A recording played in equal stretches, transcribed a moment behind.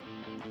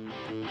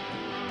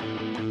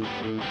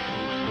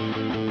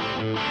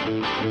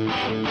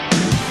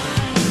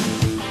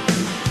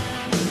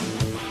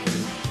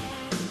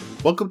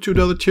Welcome to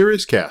another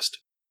Tirias Cast.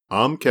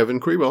 I'm Kevin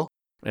Krewell.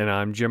 And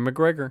I'm Jim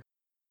McGregor.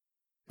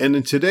 And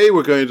then today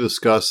we're going to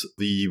discuss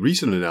the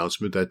recent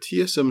announcement that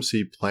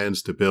TSMC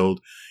plans to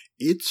build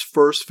its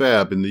first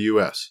fab in the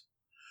U.S.,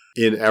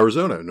 in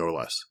Arizona, no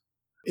less.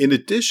 In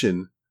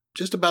addition,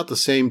 just about the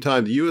same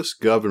time, the U.S.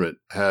 government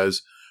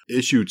has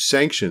issued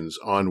sanctions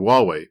on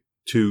Huawei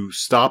to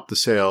stop the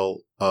sale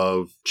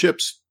of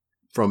chips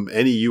from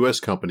any U.S.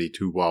 company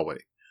to Huawei.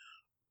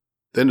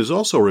 Then there's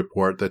also a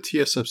report that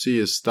TSMC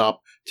has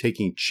stopped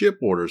taking chip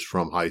orders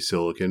from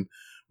HiSilicon,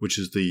 which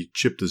is the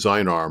chip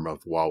design arm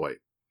of Huawei.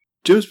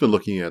 Jim's been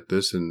looking at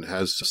this and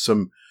has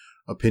some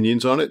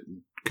opinions on it.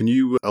 Can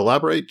you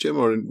elaborate, Jim,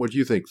 on what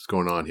you think is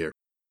going on here?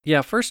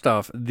 Yeah, first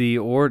off,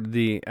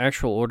 the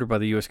actual order by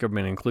the U.S.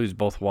 government includes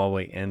both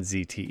Huawei and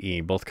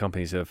ZTE. Both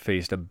companies have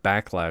faced a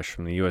backlash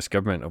from the U.S.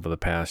 government over the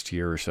past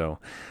year or so,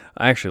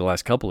 actually the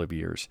last couple of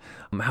years.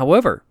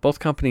 However, both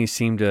companies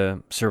seem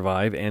to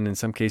survive and in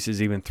some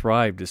cases even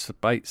thrive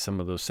despite some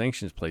of those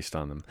sanctions placed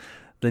on them.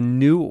 The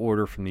new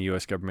order from the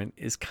U.S. government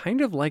is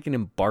kind of like an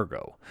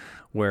embargo,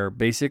 where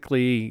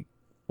basically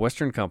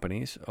Western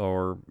companies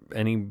or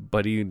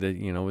anybody that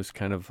is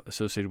kind of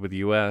associated with the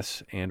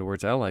U.S. and or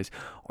its allies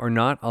are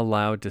not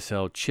allowed to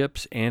sell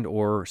chips and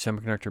or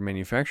semiconductor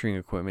manufacturing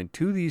equipment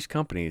to these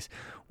companies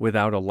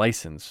without a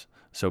license.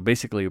 So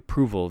basically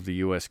approval of the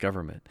U.S.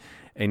 government.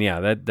 And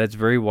yeah, that's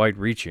very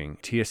wide-reaching.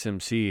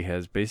 TSMC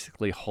has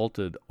basically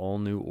halted all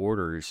new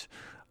orders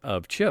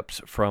of chips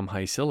from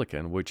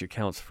HiSilicon, which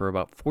accounts for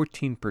about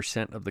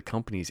 14% of the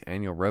company's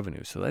annual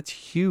revenue. So that's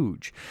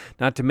huge.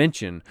 Not to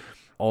mention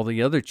all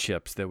the other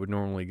chips that would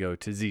normally go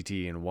to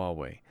ZTE and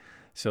Huawei.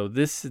 So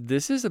this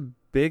is a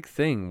big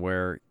thing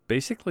where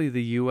basically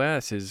the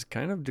U.S. has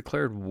kind of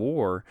declared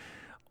war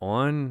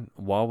on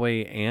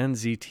Huawei and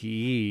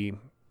ZTE,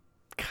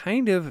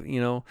 kind of,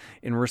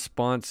 in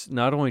response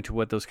not only to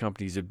what those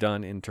companies have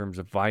done in terms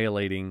of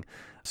violating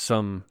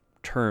some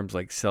terms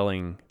like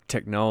selling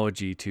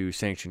technology to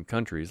sanctioned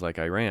countries like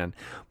Iran,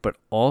 but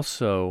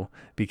also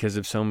because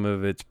of some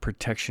of its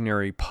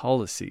protectionary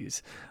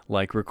policies,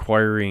 like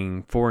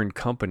requiring foreign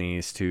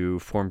companies to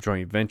form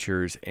joint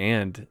ventures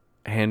and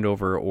hand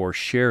over or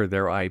share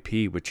their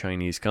IP with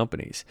Chinese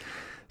companies.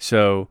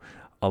 So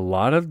a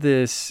lot of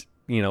this,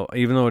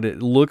 even though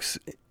it looks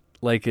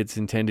like it's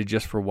intended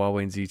just for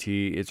Huawei and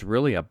ZTE, it's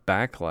really a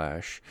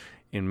backlash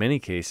in many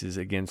cases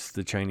against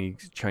the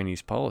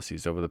Chinese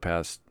policies over the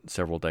past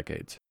several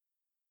decades.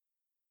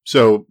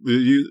 So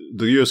the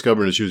U.S.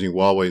 government is using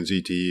Huawei and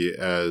ZTE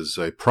as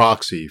a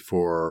proxy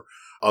for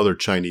other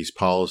Chinese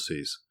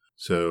policies.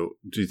 So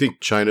do you think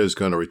China is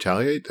going to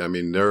retaliate? I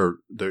mean,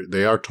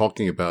 they are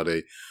talking about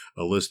a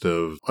list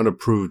of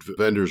unapproved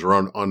vendors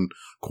or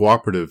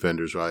uncooperative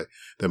vendors, right?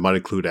 That might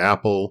include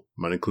Apple,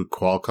 might include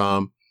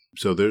Qualcomm.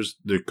 So there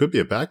could be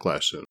a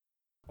backlash soon.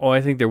 Oh, I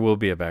think there will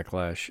be a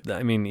backlash.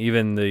 I mean,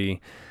 even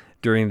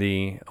during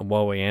the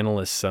Huawei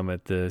Analyst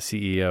Summit, the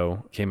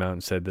CEO came out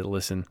and said that,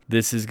 listen,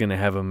 this is going to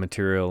have a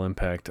material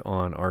impact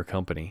on our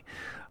company.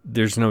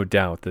 There's no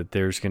doubt that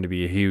there's going to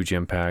be a huge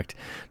impact.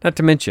 Not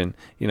to mention,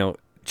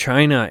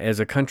 China as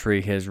a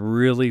country has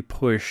really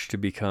pushed to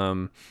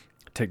become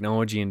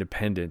technology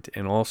independent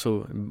and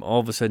also all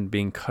of a sudden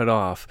being cut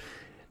off,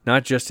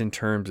 not just in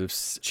terms of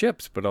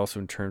chips, but also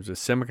in terms of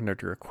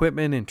semiconductor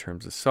equipment, in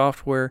terms of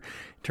software,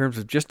 in terms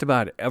of just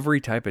about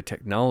every type of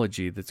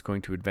technology that's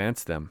going to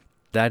advance them.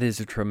 That is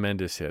a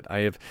tremendous hit. I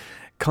have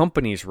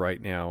companies right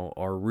now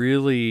are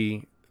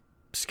really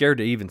scared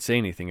to even say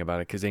anything about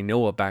it because they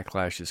know a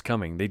backlash is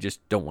coming. They just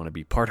don't want to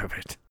be part of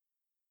it.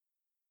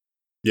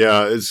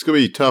 Yeah, it's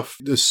going to be tough.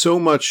 There's so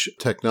much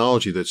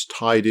technology that's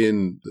tied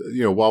in,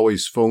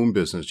 Huawei's phone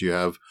business. You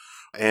have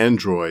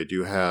Android,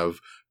 you have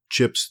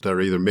chips that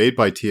are either made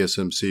by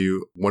TSMC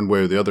one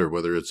way or the other,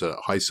 whether it's a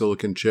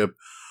HiSilicon chip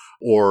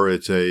or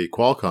it's a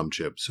Qualcomm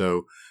chip.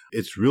 So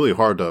it's really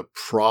hard to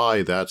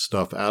pry that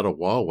stuff out of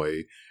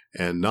Huawei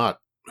and not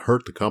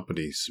hurt the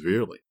company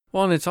severely.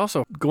 Well, and it's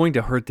also going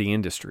to hurt the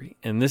industry.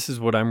 And this is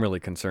what I'm really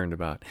concerned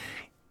about.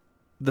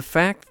 The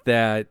fact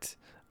that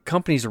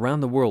companies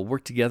around the world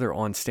work together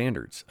on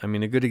standards. I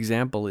mean, a good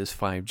example is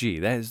 5G.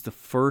 That is the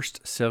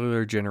first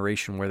cellular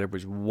generation where there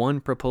was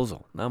one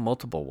proposal, not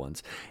multiple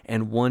ones,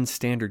 and one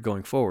standard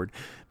going forward,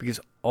 because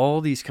all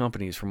these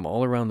companies from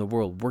all around the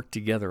world work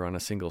together on a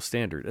single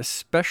standard,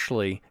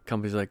 especially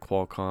companies like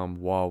Qualcomm,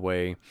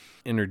 Huawei,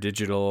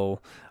 InterDigital,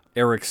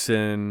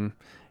 Ericsson,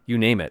 you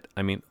name it.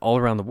 I mean, all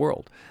around the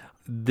world.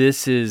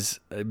 This is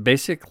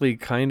basically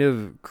kind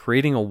of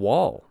creating a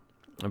wall,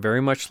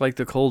 very much like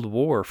the Cold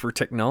War for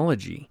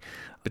technology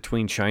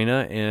between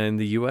China and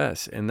the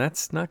U.S., and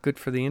that's not good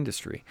for the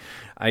industry.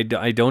 I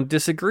don't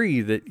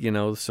disagree that,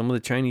 some of the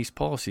Chinese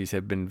policies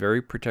have been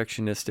very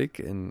protectionistic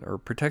or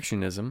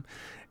protectionism,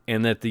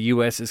 and that the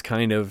U.S. is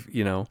kind of,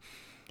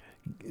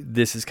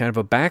 this is kind of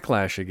a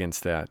backlash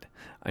against that.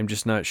 I'm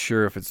just not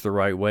sure if it's the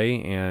right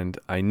way, and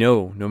I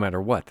know no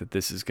matter what that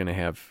this is going to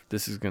have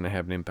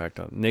an impact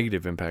on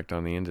negative impact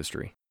on the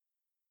industry.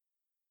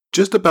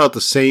 Just about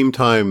the same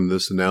time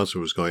this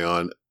announcement was going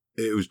on,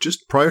 it was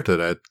just prior to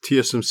that,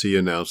 TSMC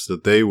announced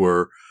that they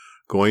were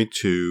going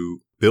to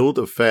build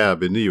a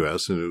fab in the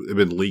U.S., and it had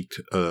been leaked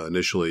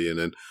initially, and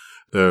then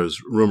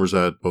there's rumors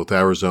that both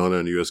Arizona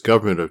and the U.S.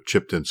 government have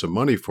chipped in some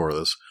money for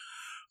this.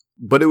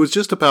 But it was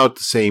just about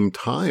the same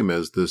time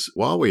as this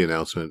Huawei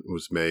announcement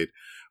was made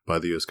by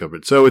the U.S.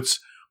 government. So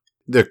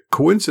they're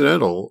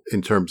coincidental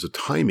in terms of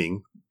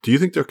timing. Do you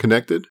think they're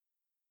connected?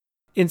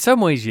 In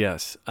some ways,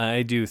 yes,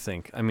 I do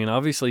think. I mean,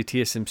 obviously,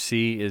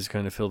 TSMC is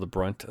going to feel the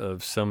brunt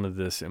of some of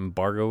this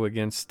embargo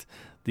against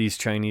these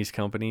Chinese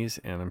companies,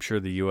 and I'm sure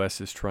the U.S.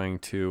 is trying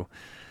to,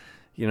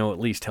 at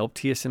least help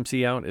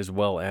TSMC out as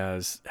well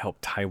as help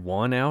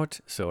Taiwan out.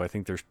 So I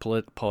think there's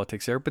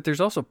politics there, but there's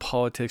also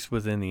politics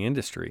within the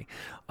industry.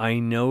 I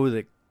know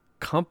that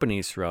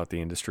companies throughout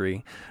the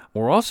industry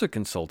were also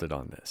consulted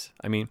on this.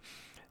 I mean,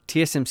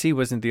 TSMC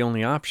wasn't the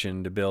only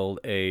option to build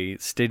a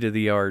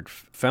state-of-the-art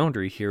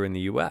foundry here in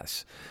the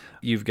U.S.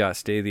 You've got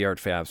state-of-the-art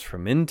fabs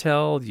from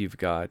Intel, you've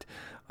got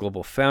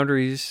Global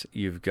Foundries,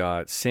 you've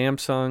got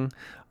Samsung,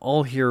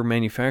 all here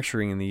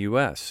manufacturing in the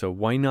U.S. So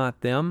why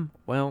not them?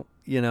 Well,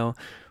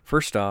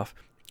 first off,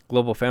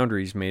 Global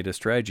Foundries made a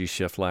strategy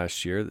shift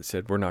last year that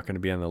said we're not going to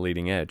be on the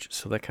leading edge.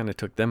 So that kind of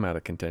took them out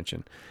of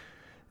contention.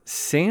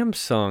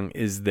 Samsung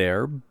is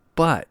there,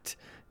 but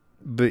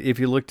if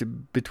you looked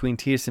between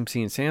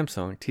TSMC and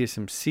Samsung,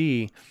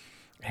 TSMC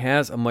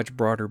has a much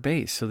broader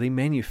base. So they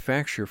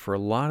manufacture for a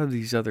lot of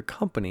these other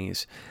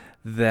companies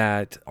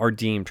that are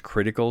deemed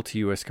critical to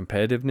U.S.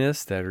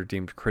 competitiveness, that are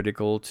deemed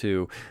critical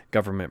to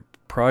government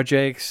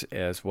projects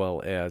as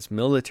well as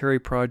military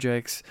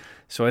projects.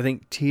 So I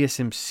think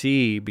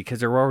TSMC, because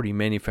they're already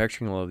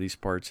manufacturing a lot of these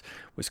parts,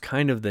 was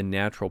kind of the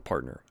natural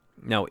partner.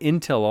 Now,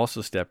 Intel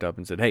also stepped up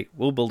and said, hey,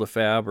 we'll build a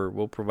fab or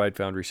we'll provide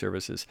foundry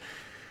services.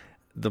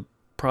 The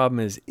problem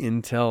is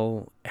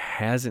Intel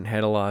hasn't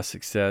had a lot of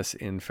success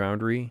in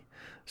foundry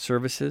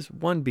services.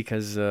 One,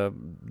 because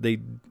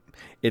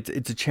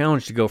it's a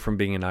challenge to go from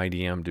being an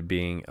IDM to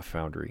being a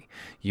foundry.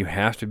 You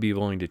have to be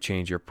willing to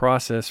change your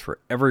process for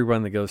every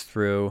run that goes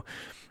through,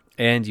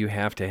 and you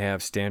have to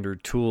have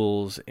standard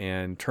tools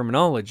and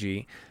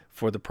terminology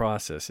for the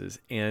processes.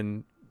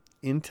 And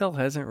Intel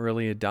hasn't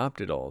really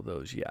adopted all of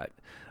those yet.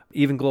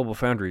 Even Global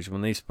Foundries,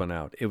 when they spun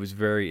out,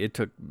 it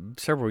took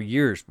several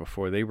years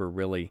before they were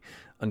really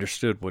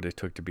understood what it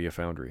took to be a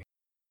foundry.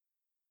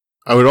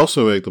 I would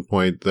also make the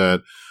point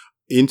that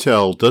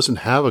Intel doesn't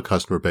have a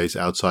customer base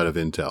outside of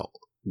Intel,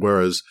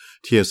 whereas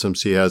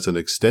TSMC has an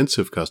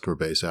extensive customer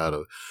base out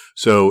of.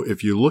 So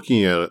if you're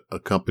looking at a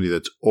company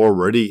that's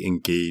already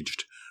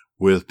engaged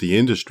with the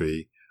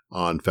industry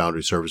on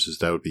foundry services,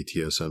 that would be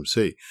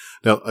TSMC.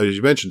 Now, as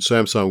you mentioned,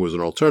 Samsung was an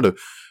alternative.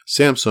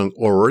 Samsung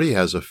already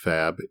has a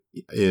fab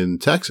in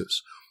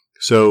Texas.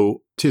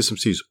 So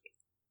TSMC is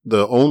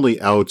the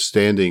only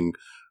outstanding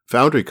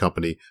foundry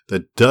company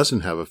that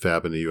doesn't have a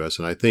fab in the U.S.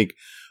 And I think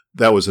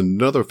that was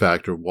another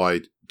factor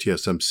why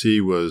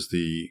TSMC was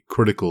the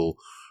critical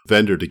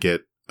vendor to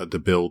get to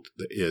build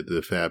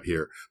the fab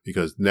here,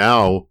 because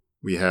now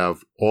we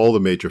have all the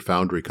major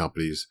foundry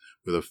companies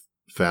with a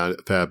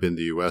fab in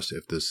the U.S.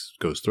 if this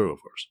goes through,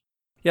 of course.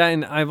 Yeah,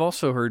 and I've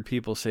also heard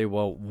people say,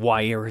 well,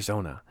 why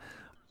Arizona?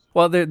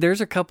 Well,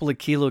 there's a couple of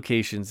key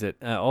locations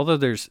that, although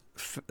there's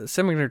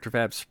semiconductor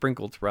fabs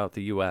sprinkled throughout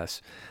the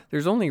U.S.,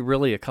 there's only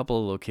really a couple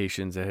of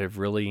locations that have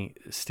really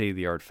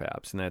state-of-the-art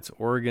fabs, and that's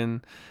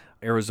Oregon,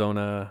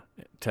 Arizona,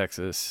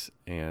 Texas,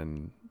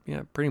 and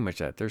pretty much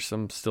that. There's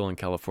some still in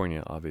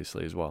California,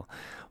 obviously, as well.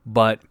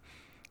 But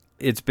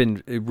it's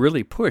been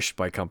really pushed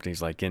by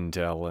companies like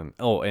Intel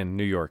and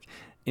New York,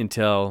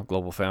 Intel,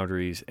 Global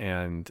Foundries,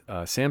 and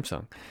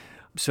Samsung.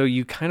 So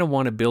you kind of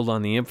want to build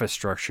on the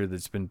infrastructure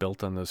that's been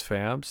built on those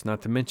fabs.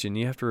 Not to mention,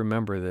 you have to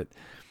remember that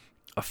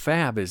a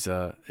fab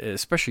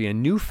especially a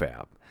new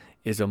fab,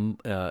 is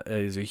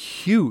a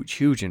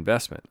huge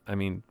investment. I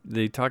mean,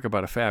 they talk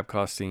about a fab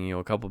costing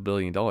a couple $1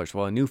 billion.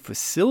 Well, a new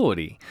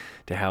facility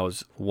to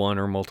house one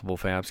or multiple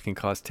fabs can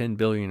cost $10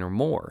 billion or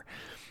more,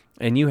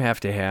 and you have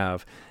to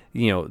have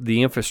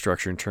the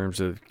infrastructure in terms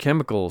of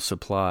chemical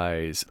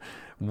supplies,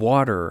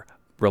 water,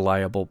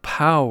 reliable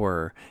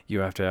power.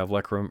 You have to have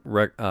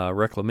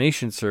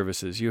reclamation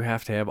services. You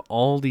have to have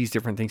all these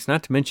different things.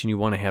 Not to mention, you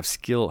want to have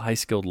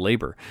high-skilled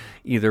labor,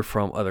 either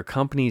from other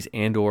companies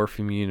and or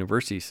from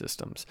university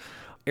systems.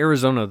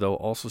 Arizona, though,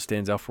 also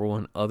stands out for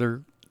one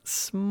other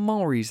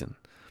small reason.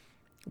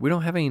 We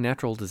don't have any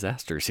natural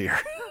disasters here.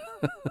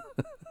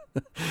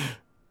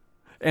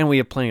 And we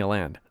have plenty of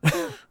land.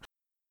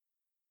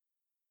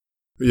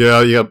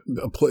 Yeah, you have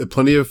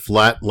plenty of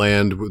flat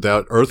land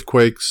without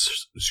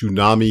earthquakes,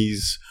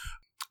 tsunamis,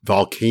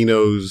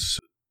 volcanoes,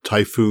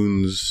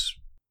 typhoons.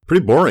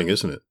 Pretty boring,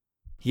 isn't it?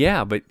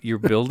 Yeah, but you're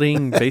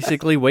building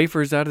basically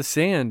wafers out of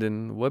sand,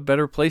 and what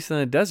better place than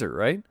a desert,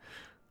 right?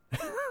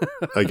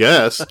 I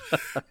guess.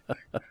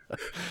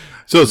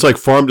 So it's like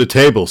farm to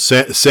table,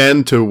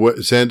 sand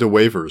to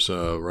wafers,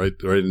 right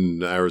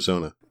in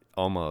Arizona.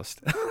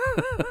 Almost.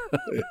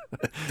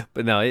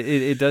 But no,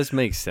 it does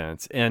make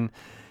sense. And,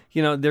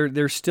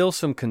 there's still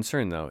some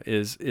concern, though.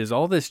 Is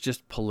all this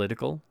just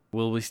political?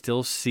 Will we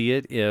still see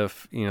it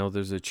if,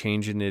 there's a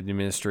change in the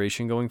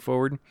administration going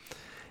forward?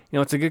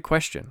 It's a good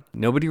question.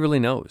 Nobody really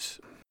knows.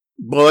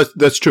 Well,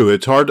 that's true.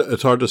 It's hard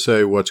to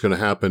say what's going to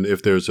happen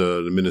if there's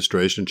an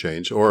administration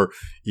change, or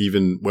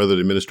even whether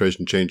the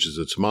administration changes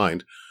its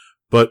mind.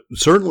 But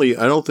certainly,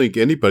 I don't think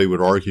anybody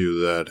would argue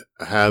that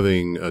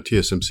having a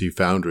TSMC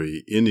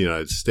foundry in the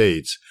United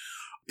States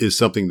is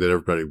something that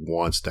everybody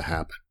wants to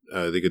happen.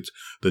 I think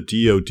the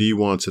DoD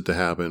wants it to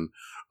happen.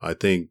 I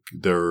think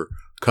their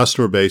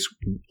customer base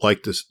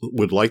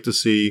would like to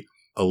see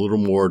a little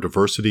more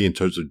diversity in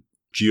terms of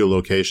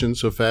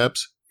geolocations of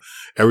fabs.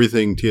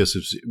 Everything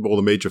TSMC, all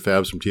the major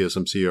fabs from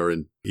TSMC are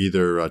in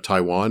either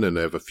Taiwan, and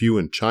they have a few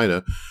in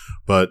China,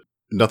 but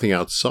nothing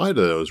outside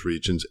of those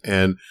regions.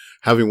 And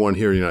having one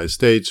here in the United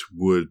States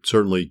would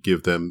certainly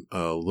give them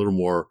a little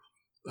more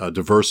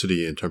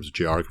diversity in terms of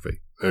geography.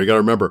 And you got to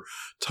remember,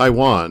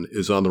 Taiwan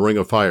is on the ring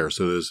of fire,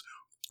 so there's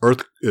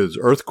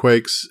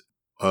earthquakes,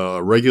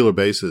 regular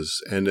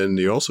basis, and then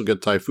you also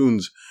get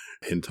typhoons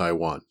in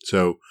Taiwan.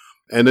 So,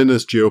 and then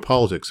there's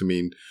geopolitics. I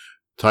mean,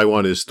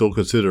 Taiwan is still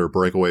considered a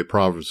breakaway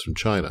province from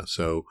China,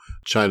 so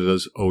China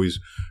does always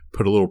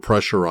put a little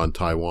pressure on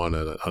Taiwan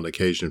on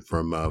occasion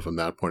from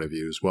that point of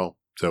view as well.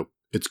 So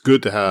it's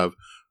good to have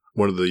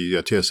one of the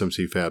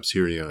TSMC fabs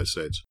here in the United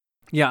States.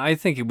 Yeah, I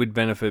think it would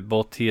benefit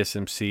both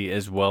TSMC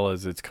as well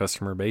as its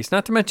customer base,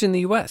 not to mention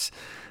the U.S.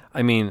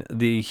 I mean,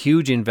 the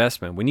huge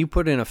investment. When you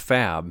put in a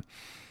fab,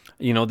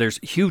 there's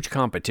huge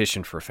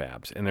competition for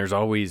fabs, and there's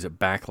always a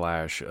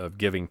backlash of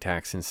giving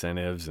tax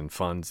incentives and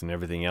funds and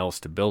everything else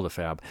to build a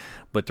fab.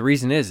 But the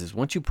reason is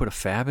once you put a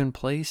fab in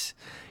place,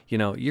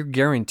 you're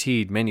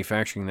guaranteed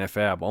manufacturing that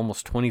fab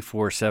almost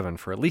 24/7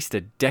 for at least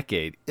a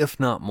decade, if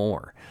not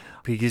more,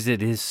 because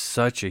it is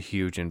such a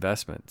huge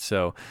investment.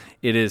 So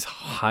it is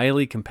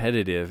highly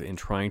competitive in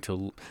trying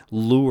to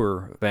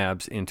lure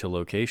fabs into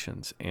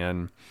locations.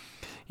 And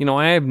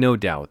I have no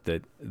doubt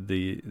that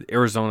the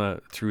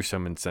Arizona threw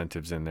some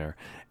incentives in there,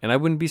 and I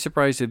wouldn't be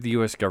surprised if the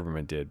U.S.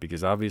 government did,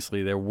 because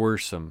obviously there were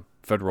some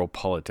federal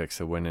politics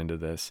that went into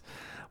this.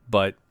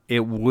 But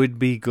it would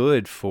be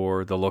good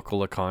for the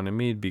local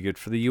economy. It'd be good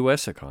for the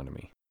U.S.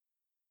 economy.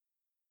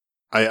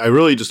 I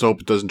really just hope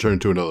it doesn't turn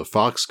into another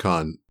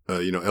Foxconn,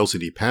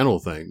 LCD panel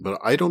thing. But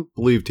I don't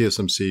believe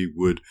TSMC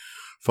would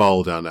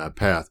follow down that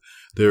path.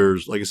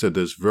 There's, like I said,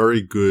 there's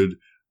very good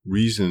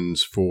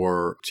reasons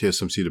for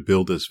TSMC to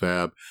build this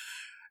fab.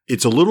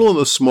 It's a little on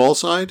the small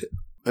side,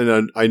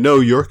 and I know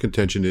your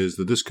contention is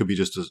that this could be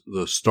just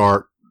the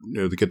start,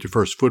 to get your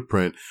first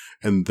footprint,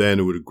 and then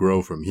it would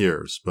grow from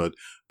here. But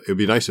it would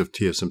be nice if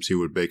TSMC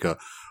would make a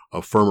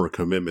firmer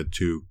commitment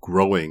to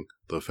growing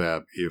the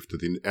fab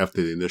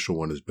after the initial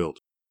one is built.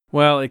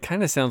 Well, it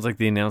kind of sounds like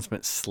the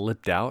announcement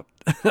slipped out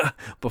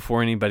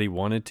before anybody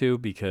wanted to,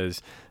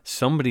 because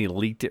somebody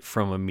leaked it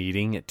from a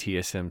meeting at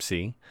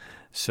TSMC.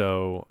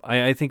 So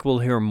I think we'll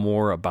hear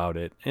more about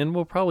it, and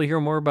we'll probably hear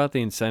more about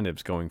the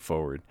incentives going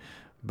forward.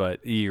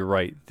 But you're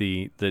right,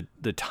 the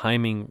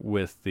timing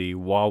with the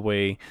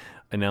Huawei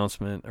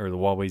announcement, or the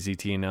Huawei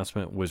ZTE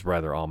announcement, was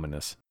rather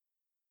ominous.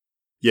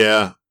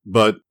 Yeah,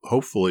 but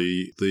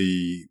hopefully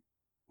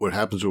what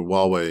happens with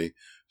Huawei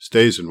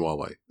stays in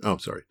Huawei. Oh,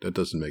 sorry, that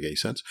doesn't make any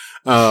sense.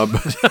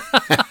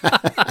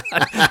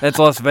 That's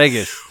Las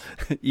Vegas.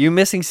 You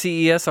missing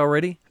CES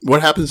already?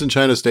 What happens in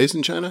China stays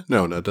in China?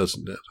 No, it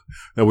doesn't.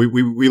 No,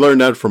 we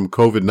learned that from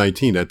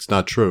COVID-19. That's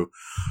not true.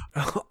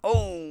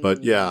 Oh,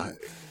 but yeah.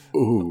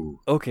 Ooh.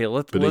 Okay,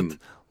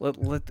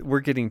 we're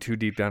getting too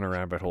deep down a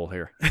rabbit hole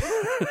here.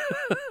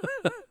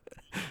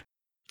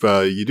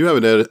 You do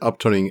have an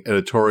upturning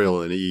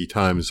editorial in EE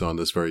Times on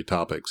this very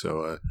topic,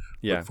 so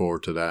look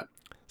forward to that.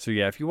 So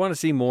yeah, if you want to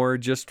see more,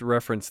 just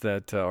reference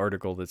that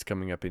article that's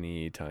coming up in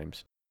EE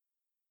Times.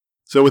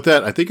 So with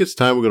that, I think it's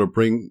time we're going to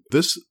bring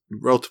this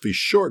relatively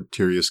short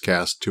Tirias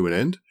cast to an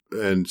end.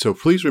 And so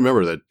please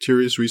remember that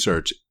Tirias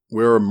Research,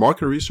 we're a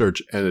market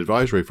research and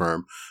advisory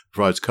firm,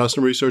 provides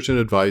custom research and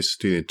advice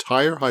to the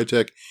entire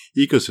high-tech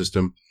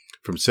ecosystem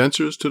from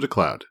sensors to the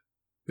cloud.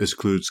 This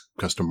includes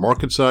custom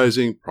market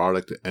sizing,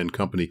 product and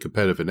company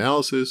competitive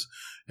analysis,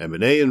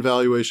 M&A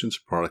evaluations,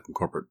 product and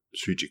corporate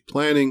strategic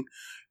planning,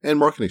 and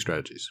marketing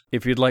strategies.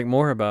 If you'd like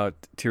more about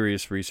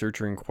Tirias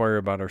Research or inquire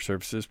about our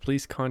services,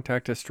 please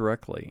contact us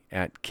directly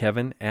at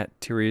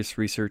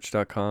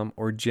kevin@tiriasresearch.com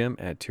or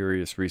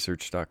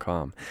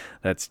jim@tiriasresearch.com.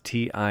 That's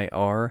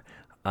TIRIAS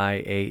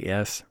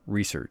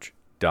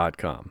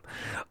research.com.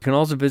 You can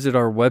also visit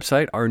our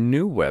website, our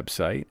new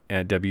website,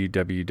 at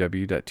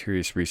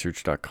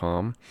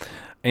www.tiriasresearch.com,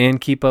 and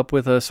keep up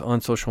with us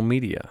on social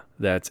media.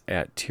 That's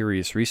at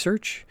Tirias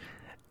Research,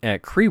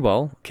 at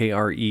Krewell,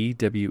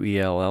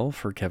 Krewell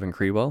for Kevin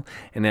Krewell,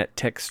 and at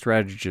Tech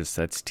Strategist,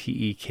 that's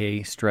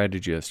TEK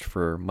Strategist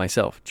for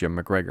myself, Jim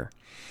McGregor.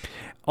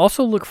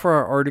 Also look for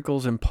our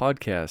articles and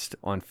podcasts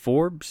on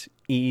Forbes,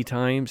 EE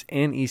Times,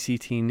 and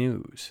ECT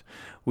News.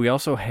 We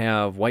also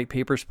have white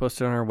papers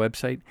posted on our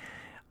website,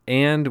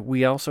 and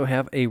we also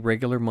have a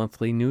regular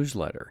monthly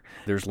newsletter.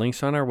 There's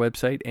links on our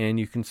website, and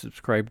you can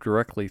subscribe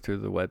directly through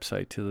the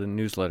website to the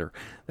newsletter.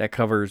 That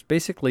covers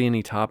basically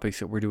any topics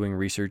that we're doing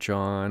research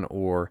on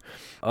or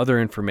other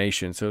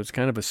information. So it's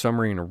kind of a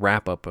summary and a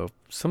wrap-up of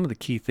some of the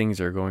key things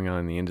that are going on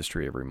in the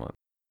industry every month.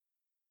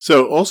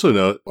 So also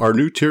note, our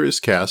new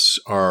Tirias casts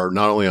are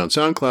not only on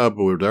SoundCloud,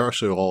 but they're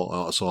actually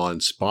also on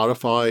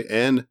Spotify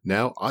and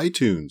now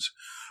iTunes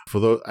for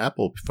the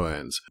Apple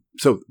fans.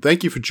 So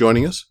thank you for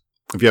joining us.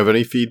 If you have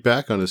any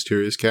feedback on this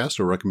Tirias cast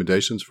or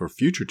recommendations for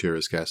future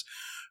Tirias casts,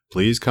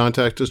 please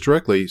contact us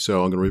directly.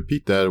 So I'm going to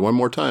repeat that one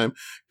more time,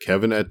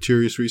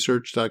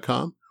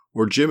 Kevin@TiriasResearch.com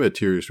or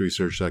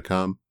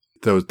Jim@TiriasResearch.com.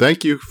 So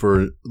thank you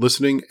for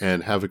listening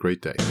and have a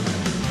great day.